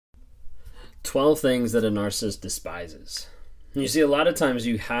12 things that a narcissist despises. You see, a lot of times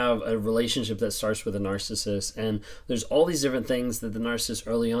you have a relationship that starts with a narcissist, and there's all these different things that the narcissist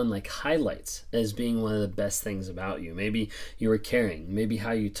early on highlights as being one of the best things about you. Maybe you were caring, maybe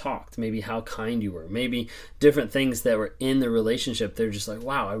how you talked, maybe how kind you were, maybe different things that were in the relationship. They're just like,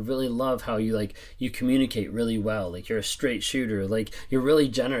 wow, I really love how you you communicate really well. You're a straight shooter. You're really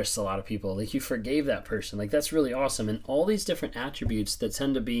generous to a lot of people. You forgave that person. That's really awesome. And all these different attributes that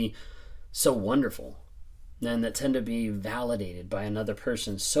tend to be so wonderful and that tend to be validated by another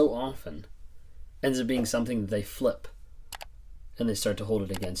person so often ends up being something that they flip and they start to hold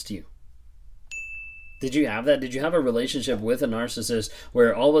it against you. Did you have that? Did you have a relationship with a narcissist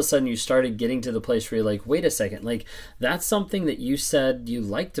where all of a sudden you started getting to the place where you're like, wait a second, that's something that you said you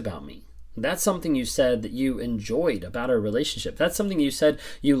liked about me. That's something you said that you enjoyed about our relationship. That's something you said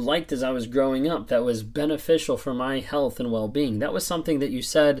you liked as I was growing up that was beneficial for my health and well-being. That was something that you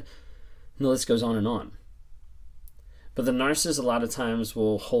said, and the list goes on and on. But the narcissist a lot of times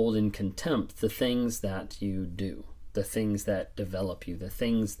will hold in contempt the things that you do, the things that develop you, the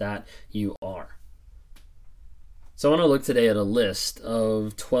things that you are. So I want to look today at a list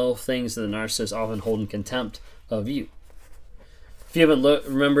of 12 things that the narcissists often hold in contempt of you. If you haven't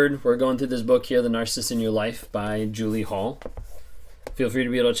remembered, we're going through this book here, The Narcissist in Your Life by Julie Hall. Feel free to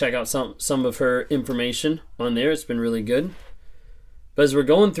be able to check out some of her information on there. It's been really good. But as we're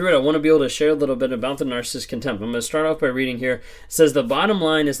going through it, I want to be able to share a little bit about the narcissist contempt. I'm going to start off by reading here. It says, the bottom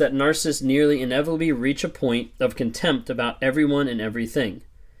line is that narcissists nearly inevitably reach a point of contempt about everyone and everything.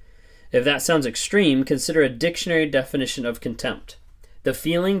 If that sounds extreme, consider a dictionary definition of contempt. The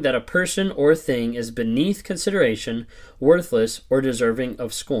feeling that a person or thing is beneath consideration, worthless, or deserving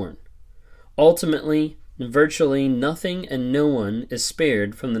of scorn. Ultimately, virtually nothing and no one is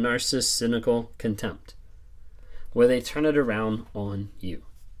spared from the narcissist's cynical contempt, where they turn it around on you.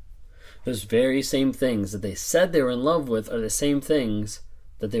 Those very same things that they said they were in love with are the same things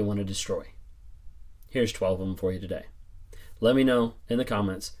that they want to destroy. Here's 12 of them for you today. Let me know in the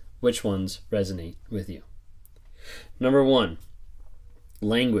comments which ones resonate with you. Number 1,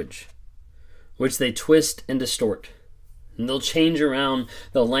 language, which they twist and distort. And they'll change around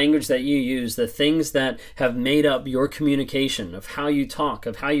the language that you use, the things that have made up your communication, of how you talk,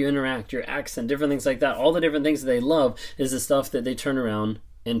 of how you interact, your accent, different things like that. All the different things that they love is the stuff that they turn around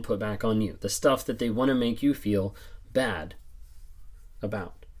and put back on you. The stuff that they want to make you feel bad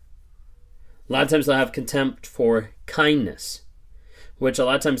about. A lot of times they'll have contempt for kindness, which a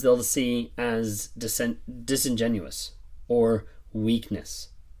lot of times they'll see as disingenuous or weakness.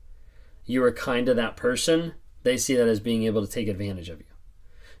 You are kind to that person, they see that as being able to take advantage of you.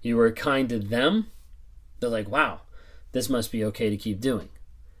 You were kind to them, they're like, wow, this must be okay to keep doing.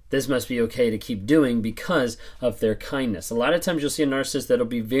 This must be okay to keep doing because of their kindness. A lot of times you'll see a narcissist that'll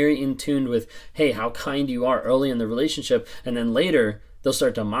be very in tune with, hey, how kind you are early in the relationship, and then later they'll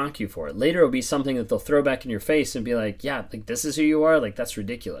start to mock you for it. Later it'll be something that they'll throw back in your face and be like, yeah, this is who you are? That's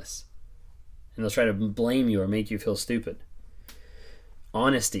ridiculous. And they'll try to blame you or make you feel stupid.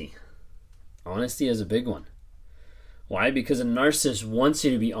 Honesty. Honesty is a big one. Why? Because a narcissist wants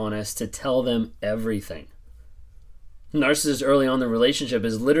you to be honest, to tell them everything. Narcissist early on in the relationship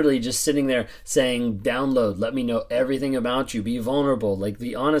is literally just sitting there saying, download, let me know everything about you, be vulnerable,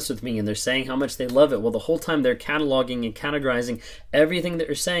 be honest with me, and they're saying how much they love it. Well, the whole time they're cataloging and categorizing everything that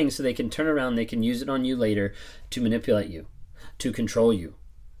you're saying so they can turn around, they can use it on you later to manipulate you, to control you.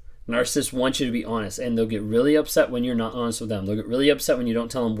 Narcissists want you to be honest, and they'll get really upset when you're not honest with them. They'll get really upset when you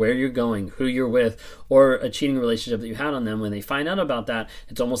don't tell them where you're going, who you're with, or a cheating relationship that you had on them. When they find out about that,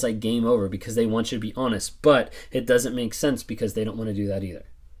 it's almost like game over because they want you to be honest, but it doesn't make sense because they don't want to do that either.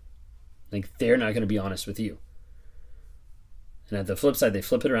 They're not going to be honest with you. And at the flip side, they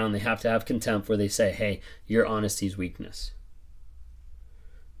flip it around. They have to have contempt where they say, hey, your honesty is weakness.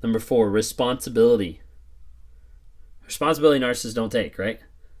 Number 4, responsibility. Responsibility narcissists don't take, right?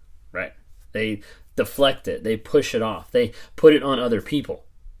 Right. They deflect it. They push it off. They put it on other people.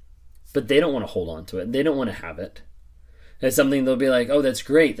 But they don't want to hold on to it. They don't want to have it. It's something they'll be like, oh, that's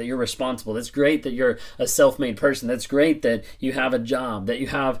great that you're responsible. That's great that you're a self-made person. That's great that you have a job, that you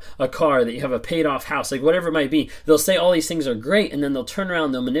have a car, that you have a paid-off house, whatever it might be. They'll say all these things are great, and then they'll turn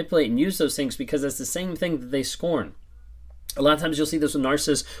around, they'll manipulate and use those things because that's the same thing that they scorn. A lot of times you'll see this with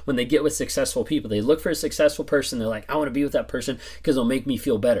narcissists when they get with successful people. They look for a successful person. They're like, I want to be with that person because it'll make me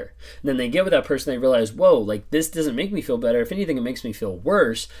feel better. And then they get with that person. They realize, whoa, this doesn't make me feel better. If anything, it makes me feel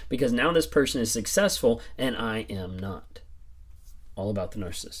worse because now this person is successful and I am not. All about the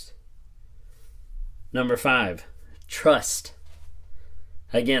narcissist. Number 5, trust.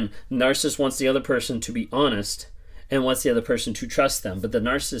 Again, narcissist wants the other person to be honest and wants the other person to trust them. But the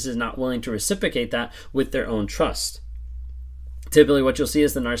narcissist is not willing to reciprocate that with their own trust. Typically what you'll see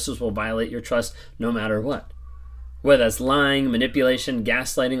is the narcissist will violate your trust no matter what. Whether that's lying, manipulation,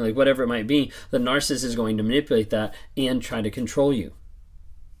 gaslighting, like whatever it might be, the narcissist is going to manipulate that and try to control you.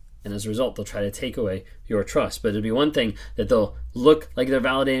 And as a result, they'll try to take away your trust. But it'll be one thing that they'll look like they're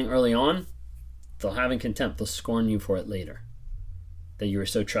validating early on, they'll have in contempt, they'll scorn you for it later. That you were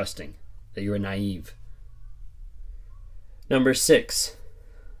so trusting, that you were naive. Number 6,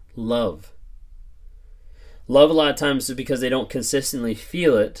 love. Love a lot of times is because they don't consistently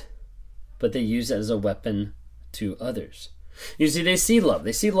feel it, but they use it as a weapon to others. You see, they see love.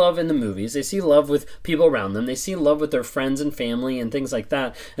 They see love in the movies. They see love with people around them. They see love with their friends and family and things like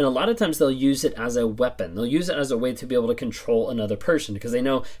that. And a lot of times they'll use it as a weapon. They'll use it as a way to be able to control another person because they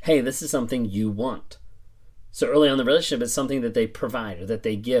know, hey, this is something you want. So early on in the relationship, it's something that they provide or that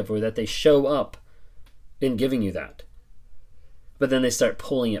they give or that they show up in giving you that. But then they start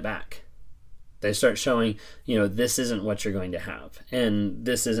pulling it back. They start showing, this isn't what you're going to have. And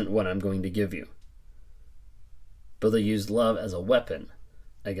this isn't what I'm going to give you. But they use love as a weapon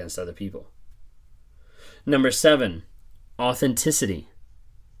against other people. Number 7, authenticity.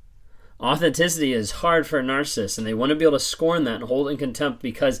 Authenticity is hard for a narcissist, and they want to be able to scorn that and hold it in contempt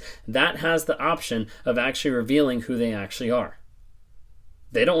because that has the option of actually revealing who they actually are.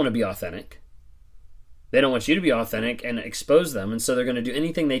 They don't want to be authentic. They don't want you to be authentic and expose them, and so they're going to do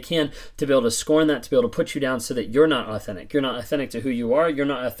anything they can to be able to scorn that, to be able to put you down so that you're not authentic. You're not authentic to who you are. You're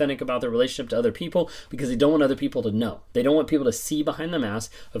not authentic about their relationship to other people because they don't want other people to know. They don't want people to see behind the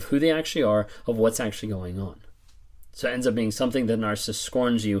mask of who they actually are, of what's actually going on. So it ends up being something that narcissist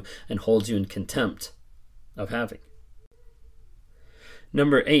scorns you and holds you in contempt of having.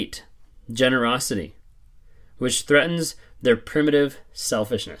 Number 8, generosity, which threatens their primitive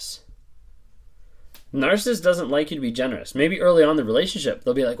selfishness. Narcissist doesn't like you to be generous. Maybe early on in the relationship,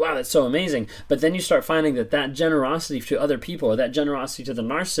 they'll be like, wow, that's so amazing. But then you start finding that generosity to other people or that generosity to the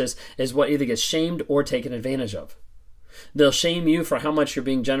narcissist is what either gets shamed or taken advantage of. They'll shame you for how much you're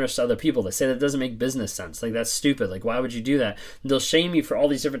being generous to other people. They say that doesn't make business sense. Like, that's stupid. Like, why would you do that? They'll shame you for all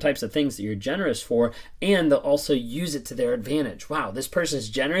these different types of things that you're generous for, and they'll also use it to their advantage. Wow, this person is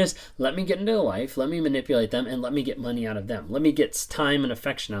generous. Let me get into their life. Let me manipulate them, and let me get money out of them. Let me get time and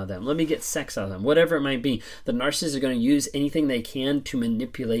affection out of them. Let me get sex out of them. Whatever it might be, the narcissists are going to use anything they can to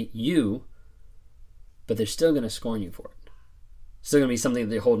manipulate you, but they're still going to scorn you for it. It's still going to be something that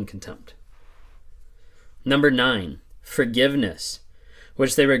they hold in contempt. Number 9. Forgiveness,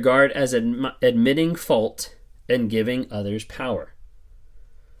 which they regard as admitting fault and giving others power.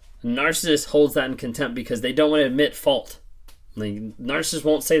 A narcissist holds that in contempt because they don't want to admit fault. Narcissists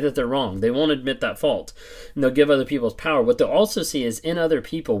won't say that they're wrong. They won't admit that fault. And they'll give other people's power. What they'll also see is in other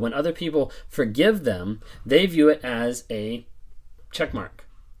people, when other people forgive them, they view it as a check mark.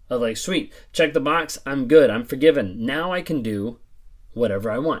 Of like, sweet, check the box, I'm good, I'm forgiven. Now I can do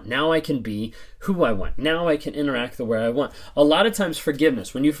whatever I want. Now I can be who I want. Now I can interact the way I want. A lot of times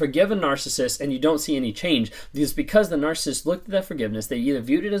forgiveness, when you forgive a narcissist and you don't see any change, it's because the narcissist looked at that forgiveness, they either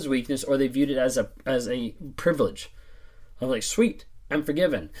viewed it as weakness or they viewed it as a privilege. I'm like, sweet, I'm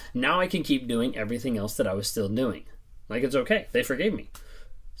forgiven. Now I can keep doing everything else that I was still doing. Like, it's okay. They forgave me.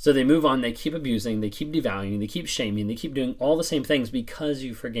 So they move on, they keep abusing, they keep devaluing, they keep shaming, they keep doing all the same things because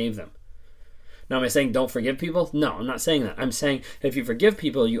you forgave them. Now, am I saying don't forgive people? No, I'm not saying that. I'm saying if you forgive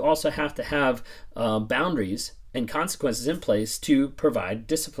people, you also have to have boundaries and consequences in place to provide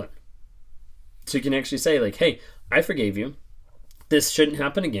discipline. So you can actually say like, hey, I forgave you. This shouldn't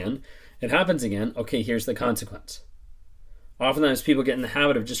happen again. It happens again. Okay, here's the consequence. Oftentimes people get in the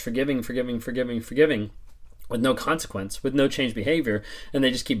habit of just forgiving with no consequence, with no changed behavior, and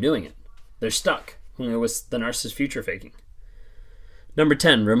they just keep doing it. They're stuck with the narcissist future faking. Number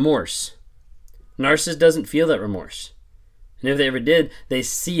 10, remorse. Narcissist doesn't feel that remorse. And if they ever did, they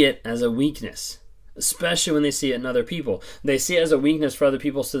see it as a weakness, especially when they see it in other people. They see it as a weakness for other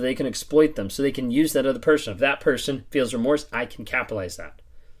people so they can exploit them, so they can use that other person. If that person feels remorse, I can capitalize that.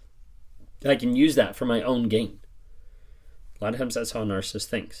 I can use that for my own gain. A lot of times that's how a narcissist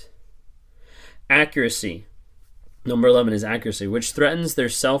thinks. Accuracy. Number 11 is accuracy, which threatens their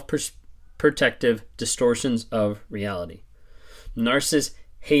self-protective distortions of reality. Narcissists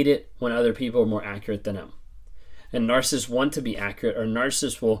hate it when other people are more accurate than them. And narcissists want to be accurate, or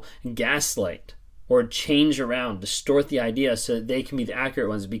narcissists will gaslight or change around, distort the idea so that they can be the accurate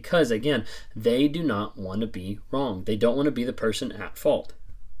ones because, again, they do not want to be wrong. They don't want to be the person at fault.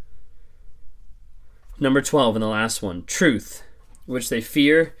 Number 12, and the last one, truth, which they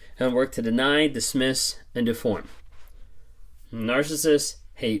fear and work to deny, dismiss, and deform. Narcissist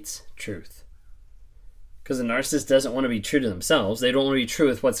hates truth. because the narcissist doesn't want to be true to themselves. They don't want to be true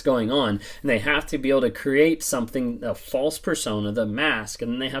with what's going on, and they have to be able to create something, a false persona, the mask,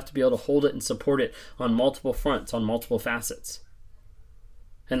 and then they have to be able to hold it and support it on multiple fronts, on multiple facets.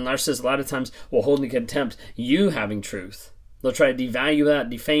 And narcissists a lot of times will hold in contempt you having truth. They'll try to devalue that,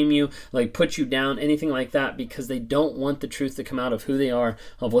 defame you, like put you down, anything like that, because they don't want the truth to come out of who they are,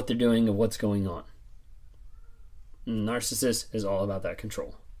 of what they're doing, of what's going on. And narcissist is all about that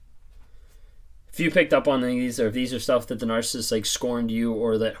control. If you picked up on these, or if these are stuff that the narcissist like scorned you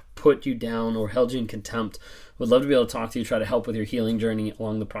or that put you down or held you in contempt, would love to be able to talk to you, try to help with your healing journey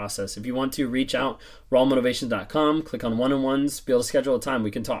along the process. If you want to, reach out, rawmotivations.com, click on one-on-ones, be able to schedule a time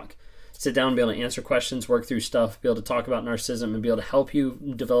we can talk. Sit down, be able to answer questions, work through stuff, be able to talk about narcissism, and be able to help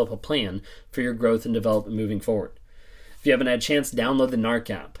you develop a plan for your growth and development moving forward. If you haven't had a chance, download the NARC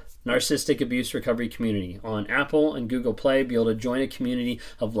app, Narcissistic Abuse Recovery Community, on Apple and Google Play. Be able to join a community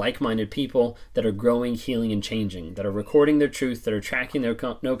of like-minded people that are growing, healing, and changing, that are recording their truth, that are tracking their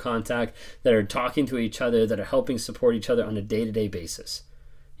no contact, that are talking to each other, that are helping support each other on a day-to-day basis.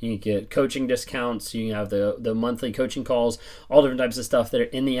 You can get coaching discounts, you can have the monthly coaching calls, all different types of stuff that are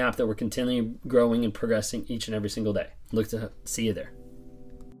in the app that we're continually growing and progressing each and every single day. Look to see you there.